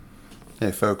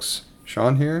Hey folks,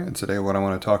 Sean here, and today what I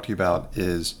want to talk to you about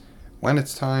is when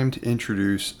it's time to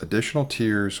introduce additional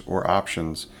tiers or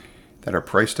options that are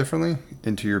priced differently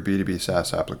into your B2B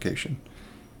SaaS application.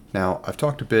 Now, I've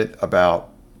talked a bit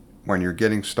about when you're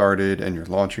getting started and you're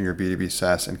launching your B2B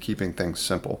SaaS and keeping things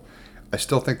simple. I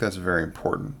still think that's very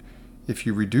important. If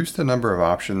you reduce the number of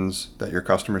options that your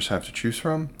customers have to choose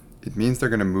from, it means they're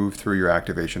going to move through your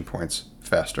activation points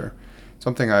faster.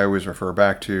 Something I always refer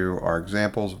back to are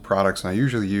examples of products, and I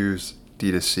usually use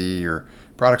D2C or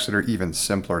products that are even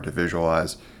simpler to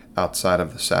visualize outside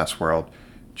of the SaaS world,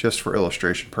 just for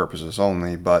illustration purposes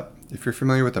only. But if you're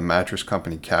familiar with the mattress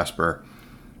company Casper,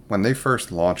 when they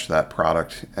first launched that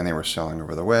product and they were selling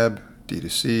over the web,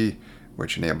 D2C,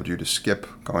 which enabled you to skip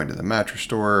going to the mattress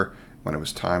store when it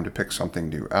was time to pick something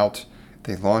new out,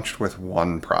 they launched with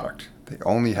one product. They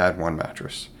only had one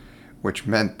mattress, which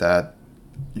meant that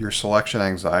your selection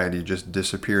anxiety just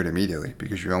disappeared immediately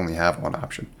because you only have one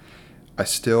option. I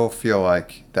still feel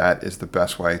like that is the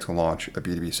best way to launch a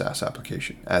B2B SaaS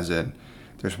application, as in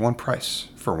there's one price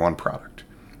for one product.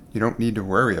 You don't need to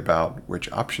worry about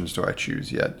which options do I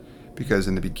choose yet, because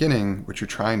in the beginning, what you're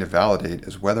trying to validate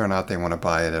is whether or not they want to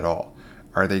buy it at all.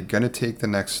 Are they going to take the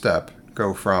next step,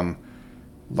 go from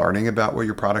learning about what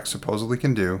your product supposedly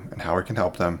can do and how it can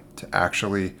help them to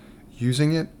actually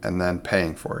using it and then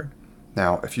paying for it?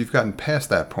 Now, if you've gotten past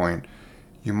that point,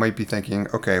 you might be thinking,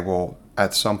 okay, well,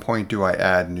 at some point, do I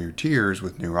add new tiers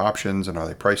with new options, and are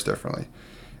they priced differently?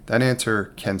 That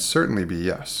answer can certainly be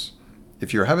yes.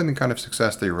 If you're having the kind of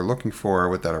success that you were looking for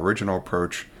with that original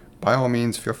approach, by all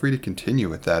means, feel free to continue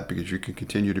with that because you can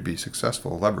continue to be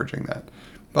successful leveraging that.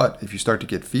 But if you start to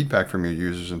get feedback from your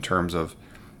users in terms of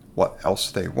what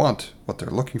else they want, what they're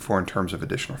looking for in terms of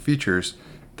additional features,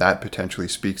 that potentially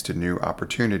speaks to new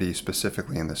opportunities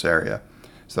specifically in this area.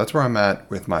 So that's where I'm at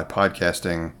with my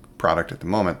podcasting product at the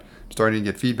moment. I'm starting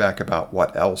to get feedback about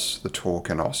what else the tool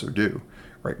can also do.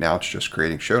 Right now it's just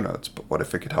creating show notes, but what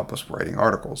if it could help us writing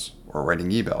articles or writing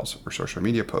emails or social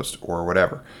media posts or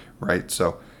whatever, right?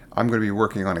 So I'm going to be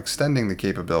working on extending the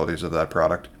capabilities of that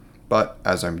product, but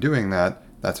as I'm doing that,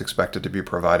 that's expected to be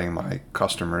providing my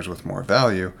customers with more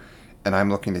value, and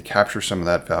I'm looking to capture some of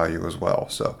that value as well.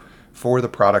 So for the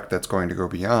product that's going to go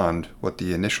beyond what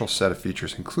the initial set of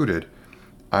features included,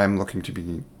 I'm looking to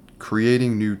be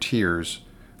creating new tiers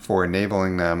for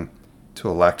enabling them to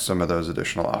elect some of those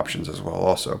additional options as well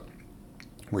also,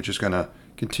 which is going to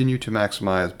continue to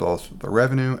maximize both the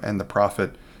revenue and the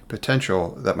profit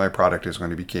potential that my product is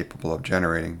going to be capable of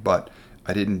generating. But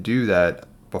I didn't do that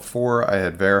before I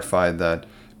had verified that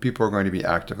people are going to be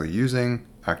actively using,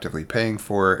 actively paying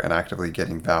for, and actively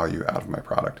getting value out of my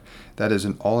product. That is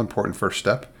an all-important first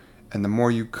step, and the more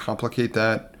you complicate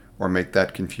that or make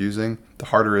that confusing, the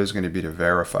harder it is going to be to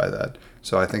verify that.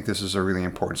 So I think this is a really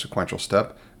important sequential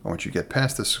step. And once you get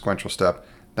past this sequential step,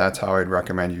 that's how I'd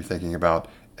recommend you thinking about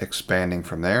expanding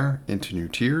from there into new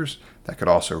tiers that could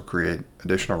also create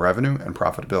additional revenue and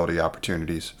profitability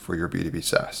opportunities for your B2B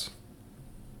SaaS.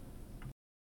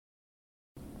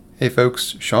 Hey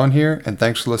folks, Sean here, and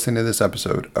thanks for listening to this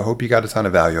episode. I hope you got a ton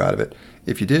of value out of it.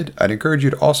 If you did, I'd encourage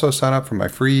you to also sign up for my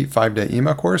free 5-day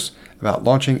email course about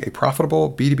launching a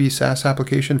profitable B2B SaaS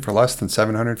application for less than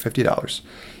 $750.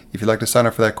 If you'd like to sign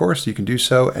up for that course, you can do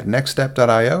so at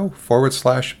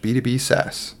nextstep.io/B2B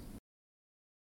SaaS.